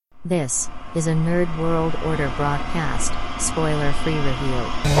This is a Nerd World Order broadcast, spoiler-free review.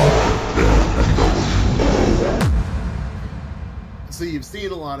 So you've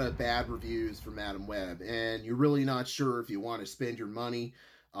seen a lot of bad reviews for Madame Web, and you're really not sure if you want to spend your money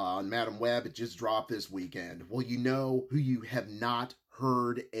on Madame Web. It just dropped this weekend. Well, you know who you have not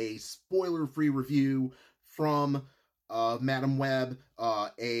heard a spoiler-free review from Madame Web,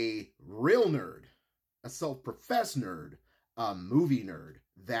 a real nerd, a self-professed nerd, a movie nerd.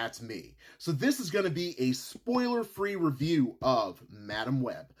 That's me. So this is going to be a spoiler-free review of Madame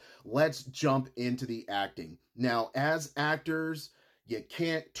Web. Let's jump into the acting. Now, as actors, you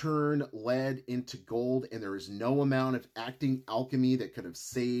can't turn lead into gold, and there is no amount of acting alchemy that could have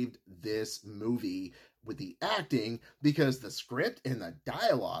saved this movie with the acting, because the script and the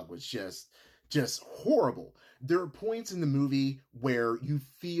dialogue was just horrible. There are points in the movie where you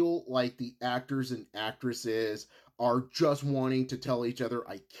feel like the actors and actresses are just wanting to tell each other,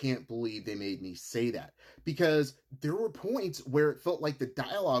 I can't believe they made me say that. Because there were points where it felt like the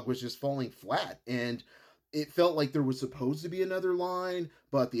dialogue was just falling flat, and it felt like there was supposed to be another line,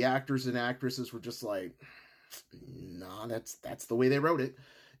 but the actors and actresses were just like, nah, that's the way they wrote it.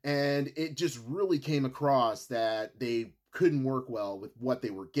 And it just really came across that they couldn't work well with what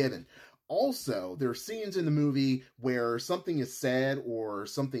they were given. Also, there are scenes in the movie where something is said or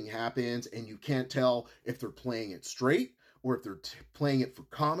something happens and you can't tell if they're playing it straight or if they're playing it for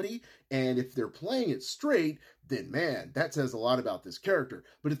comedy. And if they're playing it straight, then man, that says a lot about this character.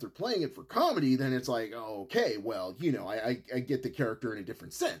 But if they're playing it for comedy, then it's like, oh, okay, well, you know, I get the character in a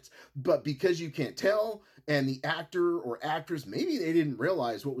different sense. But because you can't tell, and the actor or actress, maybe they didn't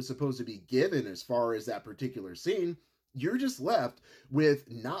realize what was supposed to be given as far as that particular scene, you're just left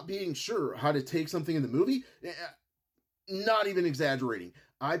with not being sure how to take something in the movie. Not even exaggerating.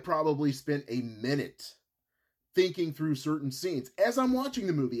 I probably spent a minute thinking through certain scenes as I'm watching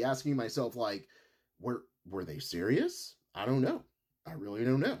the movie, asking myself, like, were they serious? I don't know. I really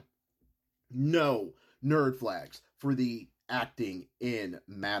don't know. No nerd flags for the acting in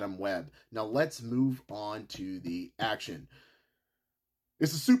Madame Web. Now let's move on to the action.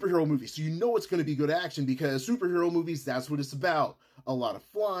 It's a superhero movie, so you know it's going to be good action, because superhero movies, that's what it's about. A lot of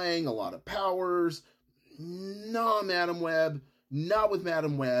flying, a lot of powers. No, Madame Web. Not with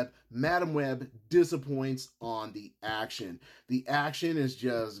Madame Web. Madame Web disappoints on the action. The action is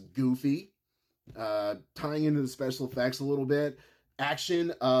just goofy. Tying into the special effects a little bit.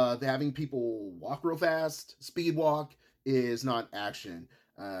 Action, having people walk real fast, speed walk, is not action.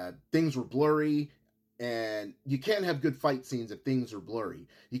 Things were blurry. And you can't have good fight scenes if things are blurry.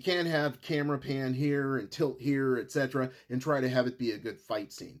 You can't have camera pan here and tilt here, etc., and try to have it be a good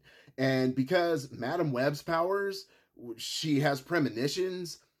fight scene. And because Madame Web's powers, she has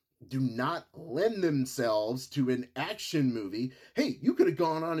premonitions, do not lend themselves to an action movie. Hey, you could have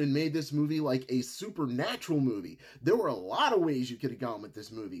gone on and made this movie like a supernatural movie. There were a lot of ways you could have gone with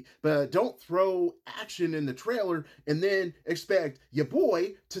this movie, but don't throw action in the trailer and then expect your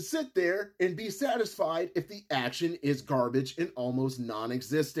boy to sit there and be satisfied if the action is garbage and almost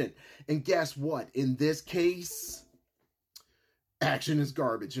non-existent. And guess what? In this case, action is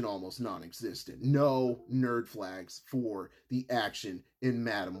garbage and almost non-existent. No nerd flags for the action in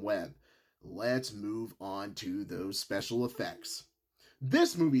Madame Web. Let's move on to those special effects.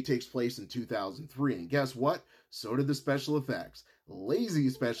 This movie takes place in 2003, and guess what? So did the special effects. Lazy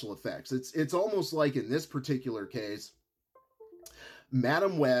special effects. It's almost like in this particular case,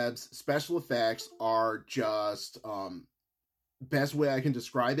 Madame Web's special effects are just, best way I can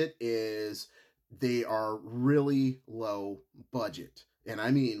describe it is they are really low budget. And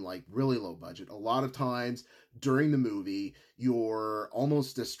I mean like really low budget. A lot of times during the movie, you're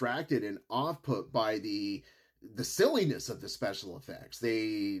almost distracted and off-put by the silliness of the special effects.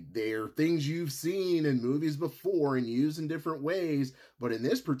 They're things you've seen in movies before and used in different ways, but in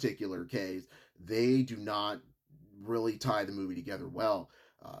this particular case, they do not really tie the movie together well.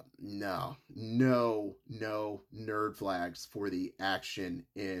 No nerd flags for the action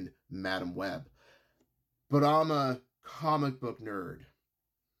in Madame Web. But I'm a comic book nerd.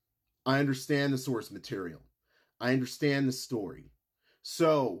 I understand the source material. I understand the story.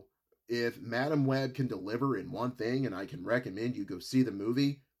 So, if Madame Web can deliver in one thing and I can recommend you go see the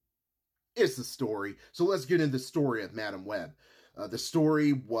movie, it's the story. So let's get into the story of Madame Web. The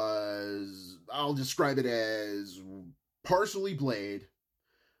story was, I'll describe it as partially Blade,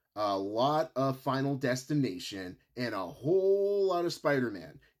 a lot of Final Destination, and a whole lot of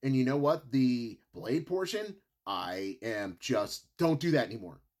Spider-Man. And you know what? The Blade portion, don't do that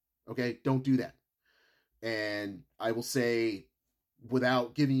anymore. Okay? Don't do that. And I will say,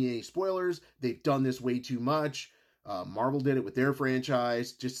 without giving you any spoilers, they've done this way too much. Marvel did it with their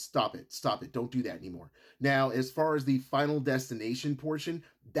franchise. Just stop it. Stop it. Don't do that anymore. Now, as far as the Final Destination portion,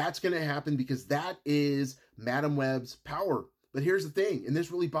 that's going to happen because that is Madam Web's power. But here's the thing, and this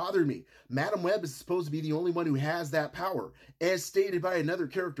really bothered me. Madam Web is supposed to be the only one who has that power, as stated by another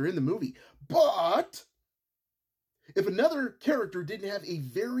character in the movie. But if another character didn't have a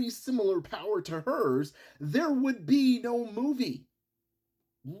very similar power to hers, there would be no movie.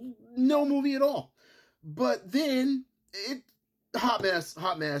 No movie at all. But then, hot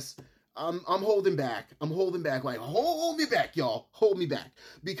mess. I'm holding back. Like, hold me back, y'all. Hold me back.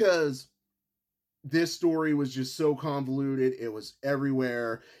 Because this story was just so convoluted. It was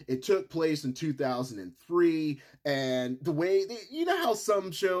everywhere. It took place in 2003. And the way, you know how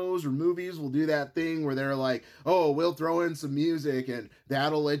some shows or movies will do that thing where they're like, oh, we'll throw in some music and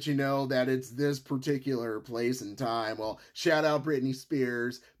that'll let you know that it's this particular place and time. Well, shout out Britney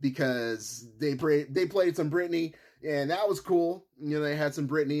Spears because they played some Britney and that was cool. You know, they had some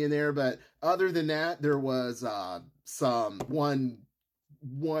Britney in there. But other than that, there was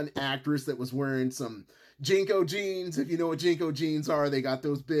one actress that was wearing some Jinko jeans. If you know what Jinko jeans are, they got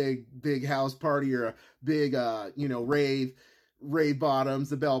those big house party or a big rave bottoms,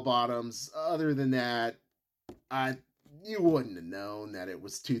 the bell bottoms. Other than that, you wouldn't have known that it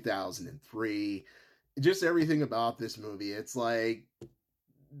was 2003. Just everything about this movie, it's like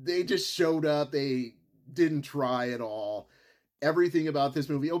they just showed up. They didn't try at all. Everything about this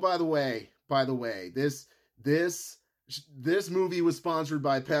movie. Oh, by the way, this movie was sponsored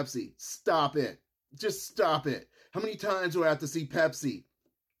by Pepsi. Stop it. Just stop it. How many times do I have to see Pepsi?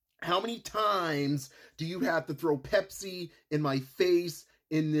 How many times do you have to throw Pepsi in my face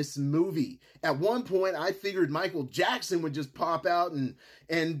in this movie? At one point, I figured Michael Jackson would just pop out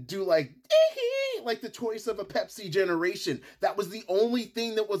and do like the choice of a Pepsi generation. That was the only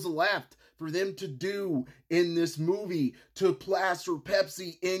thing that was left for them to do in this movie, to plaster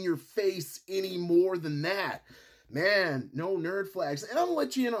Pepsi in your face any more than that. Man, no nerd flags. And I'm going to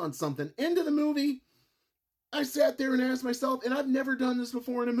let you in on something. End of the movie, I sat there and asked myself, and I've never done this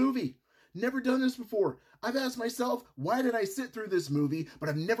before in a movie. Never done this before. I've asked myself, why did I sit through this movie? But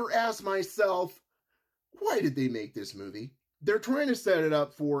I've never asked myself, why did they make this movie? They're trying to set it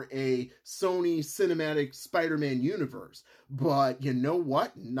up for a Sony cinematic Spider-Man universe. But you know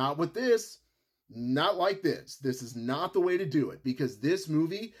what? Not with this. Not like this. This is not the way to do it because this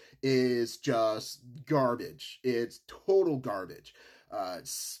movie is just garbage. It's total garbage.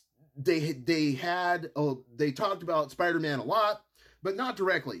 They talked about Spider-Man a lot, but not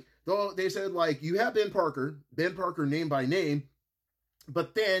directly. Though they said, like, you have Ben Parker name by name,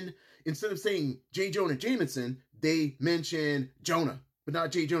 but then instead of saying J. Jonah Jameson, they mention Jonah, but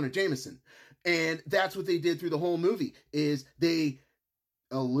not J. Jonah Jameson. And that's what they did through the whole movie, is they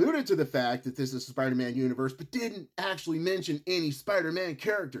alluded to the fact that this is a Spider-Man universe, but didn't actually mention any Spider-Man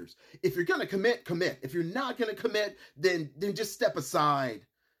characters. If you're going to commit. If you're not going to commit, then just step aside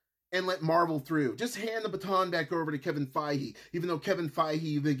and let Marvel through. Just hand the baton back over to Kevin Feige, even though Kevin Feige,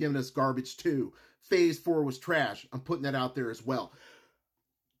 you've been giving us garbage too. Phase 4 was trash. I'm putting that out there as well.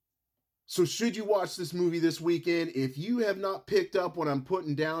 So should you watch this movie this weekend? If you have not picked up what I'm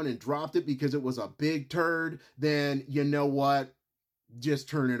putting down and dropped it because it was a big turd, then you know what? Just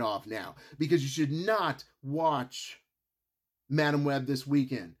turn it off now, because you should not watch Madam Web this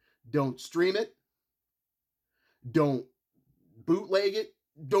weekend. Don't stream it. Don't bootleg it.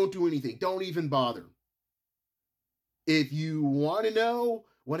 Don't do anything. Don't even bother. If you want to know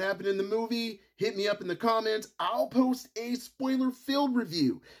what happened in the movie, hit me up in the comments. I'll post a spoiler-filled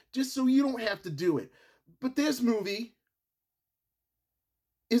review just so you don't have to do it. But this movie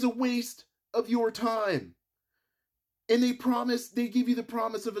is a waste of your time. And they give you the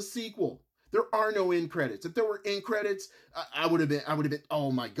promise of a sequel. There are no end credits. If there were end credits, I would have been, oh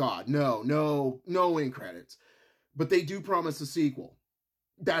my God, no end credits. But they do promise a sequel.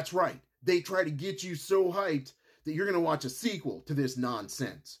 That's right. They try to get you so hyped that you're going to watch a sequel to this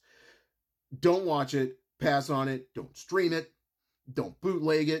nonsense. Don't watch it. Pass on it. Don't stream it. Don't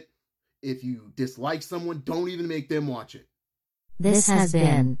bootleg it. If you dislike someone, don't even make them watch it. This has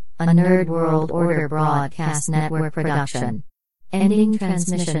been a Nerd World Order Broadcast Network production. Ending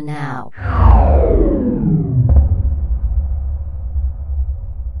transmission now.